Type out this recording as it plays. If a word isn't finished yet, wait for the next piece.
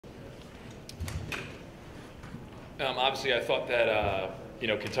Obviously, I thought that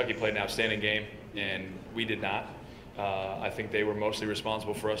Kentucky played an outstanding game, and we did not. I think they were mostly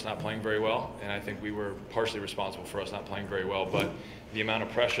responsible for us not playing very well, and I think we were partially responsible for us not playing very well. But the amount of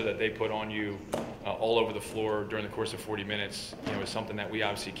pressure that they put on you all over the floor during the course of 40 minutes, is something that we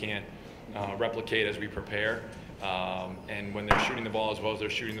obviously can't replicate as we prepare. And when they're shooting the ball as well as they're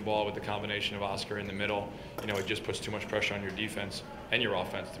shooting the ball with the combination of Oscar in the middle, it just puts too much pressure on your defense and your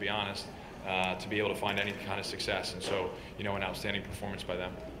offense, to be honest, to be able to find any kind of success. And so, an outstanding performance by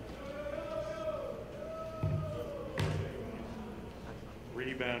them.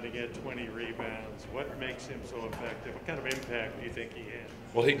 Rebounding at 20 rebounds. What makes him so effective? What kind of impact do you think he has?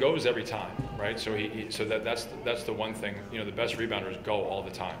 Well, he goes every time, right? So that's the one thing. The best rebounders go all the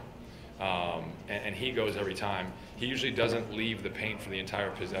time, and he goes every time. He usually doesn't leave the paint for the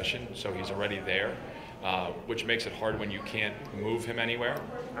entire possession, so he's already there, which makes it hard when you can't move him anywhere,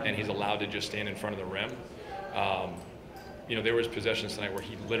 and he's allowed to just stand in front of the rim. There was possessions tonight where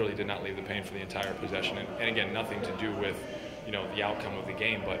he literally did not leave the paint for the entire possession, and again, nothing to do with the outcome of the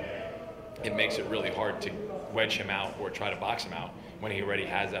game, but it makes it really hard to wedge him out or try to box him out when he already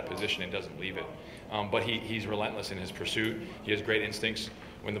has that position and doesn't leave it. But he's relentless in his pursuit. He has great instincts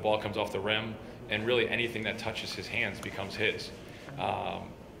when the ball comes off the rim, and really anything that touches his hands becomes his.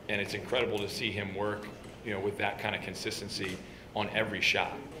 And it's incredible to see him work, with that kind of consistency on every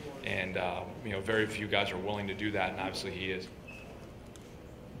shot. And very few guys are willing to do that, and obviously he is.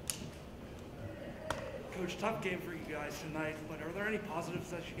 Coach, tough game for you guys tonight, but are there any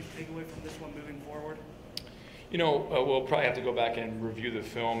positives that you can take away from this one moving forward? We'll probably have to go back and review the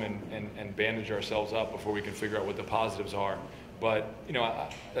film and bandage ourselves up before we can figure out what the positives are. But,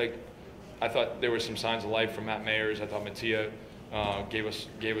 I thought there were some signs of life from Matt Mayers. I thought Mattia gave us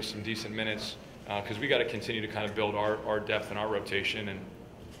some decent minutes because we got to continue to kind of build our depth and our rotation and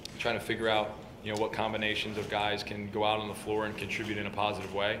trying to figure out, what combinations of guys can go out on the floor and contribute in a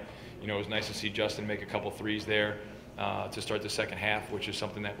positive way. It was nice to see Justin make a couple threes there to start the second half, which is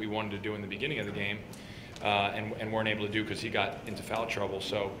something that we wanted to do in the beginning of the game and weren't able to do because he got into foul trouble.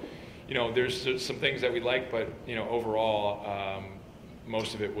 So, there's some things that we like, but, overall,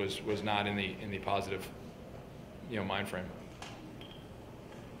 most of it was not in the positive, mind frame.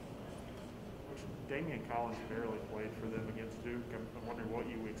 Damian Collins barely played for them against Duke. I'm wondering what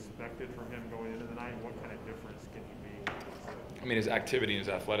you expected from him going into the night and what kind of difference can he be? I mean, his activity and his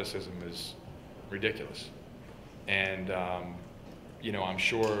athleticism is ridiculous. And, I'm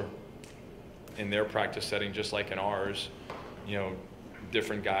sure in their practice setting, just like in ours,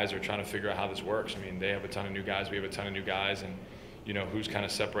 different guys are trying to figure out how this works. I mean, they have a ton of new guys, we have a ton of new guys, and, who's kind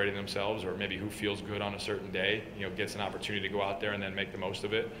of separating themselves or maybe who feels good on a certain day, gets an opportunity to go out there and then make the most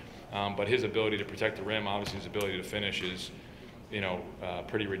of it. But his ability to protect the rim, obviously his ability to finish is,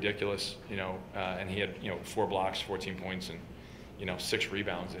 pretty ridiculous, and he had, 4 blocks, 14 points, and, 6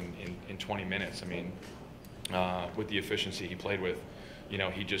 rebounds in 20 minutes. I mean, with the efficiency he played with,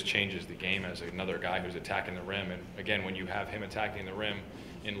 he just changes the game as another guy who's attacking the rim. And again, when you have him attacking the rim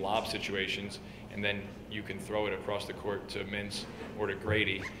in lob situations, and then you can throw it across the court to Mintz or to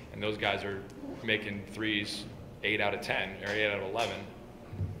Grady, and those guys are making threes 8 out of 10 or 8 out of 11,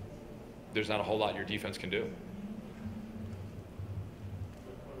 there's not a whole lot your defense can do.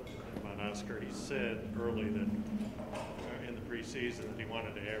 On Oscar, he said early that in the preseason that he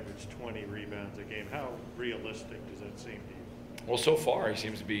wanted to average 20 rebounds a game. How realistic does that seem to you? Well, so far he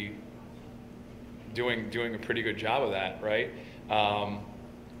seems to be doing a pretty good job of that, right?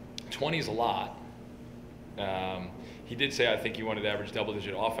 20 is a lot. He did say I think he wanted to average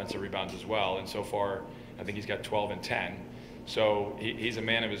double-digit offensive rebounds as well, and so far I think he's got 12 and 10. So he's a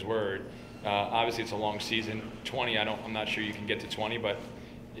man of his word. Obviously, it's a long season. 20, I'm not sure you can get to 20, but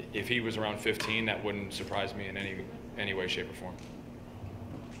if he was around 15, that wouldn't surprise me in any way, shape, or form.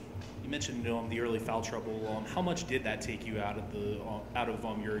 You mentioned the early foul trouble. How much did that take you out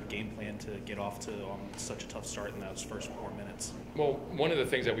of your game plan to get off to such a tough start in those first 4 minutes? Well, one of the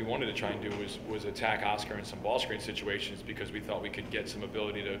things that we wanted to try and do was attack Oscar in some ball screen situations because we thought we could get some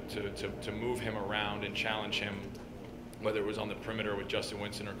ability to move him around and challenge him, whether it was on the perimeter with Justin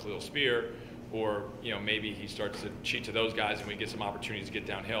Winston or Khalil Spear, or maybe he starts to cheat to those guys and we get some opportunities to get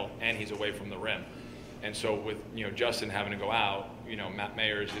downhill and he's away from the rim. And so with Justin having to go out, Matt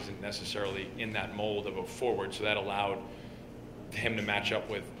Mayers isn't necessarily in that mold of a forward, so that allowed him to match up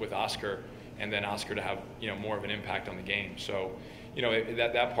with Oscar, and then Oscar to have more of an impact on the game. So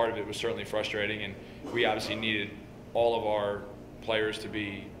that part of it was certainly frustrating, and we obviously needed all of our players to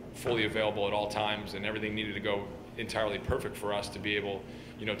be fully available at all times, and everything needed to go entirely perfect for us to be able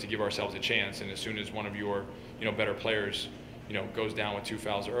to give ourselves a chance. And as soon as one of your better players goes down with 2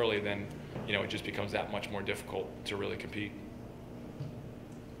 fouls early, then, it just becomes that much more difficult to really compete.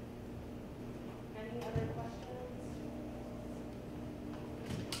 Any other questions?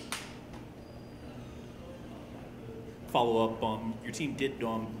 Follow up, your team did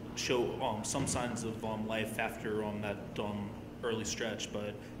show some signs of life after that early stretch,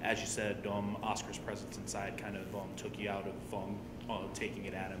 but as you said, Oscar's presence inside kind of took you out of taking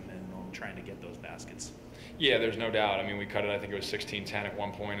it at him and trying to get those baskets. Yeah, there's no doubt. I mean, we cut it, I think it was 16-10 at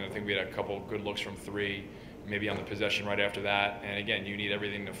one point, and I think we had a couple good looks from 3, maybe on the possession right after that. And again, you need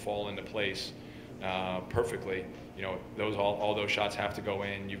everything to fall into place perfectly. All those shots have to go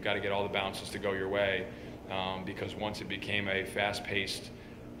in. You've got to get all the bounces to go your way, because once it became a fast-paced,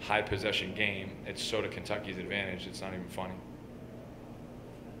 high-possession game, it's so to Kentucky's advantage, it's not even funny.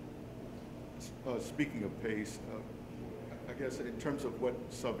 Speaking of pace, I guess in terms of what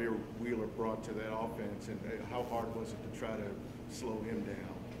Xavier Wheeler brought to that offense, and how hard was it to try to slow him down?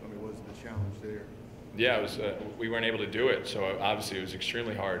 I mean, what was the challenge there? Yeah, it was. We weren't able to do it, so obviously it was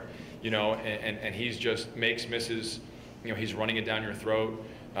extremely hard. And he's just makes misses. He's running it down your throat.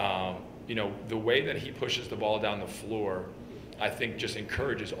 The way that he pushes the ball down the floor, I think just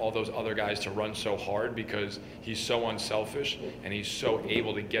encourages all those other guys to run so hard, because he's so unselfish and he's so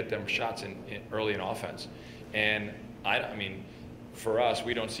able to get them shots in early in offense. And I mean, for us,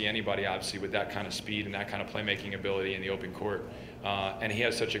 we don't see anybody obviously with that kind of speed and that kind of playmaking ability in the open court. And he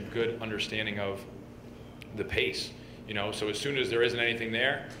has such a good understanding of the pace. So as soon as there isn't anything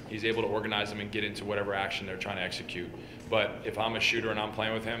there, he's able to organize them and get into whatever action they're trying to execute. But if I'm a shooter and I'm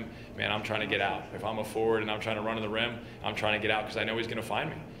playing with him, man, I'm trying to get out. If I'm a forward and I'm trying to run to the rim, I'm trying to get out because I know he's going to find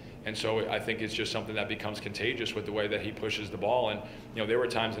me. And so I think it's just something that becomes contagious with the way that he pushes the ball. And, there were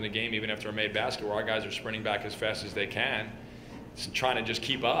times in the game, even after a made basket, where our guys are sprinting back as fast as they can, trying to just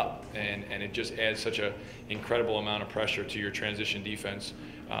keep up. And it just adds such an incredible amount of pressure to your transition defense.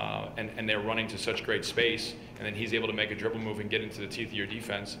 And they're running to such great space. And then he's able to make a dribble move and get into the teeth of your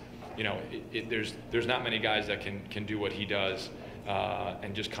defense. There's not many guys that can do what he does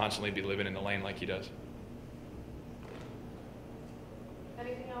and just constantly be living in the lane like he does.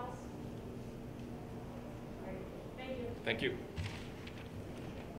 Anything else? All right. Thank you. Thank you.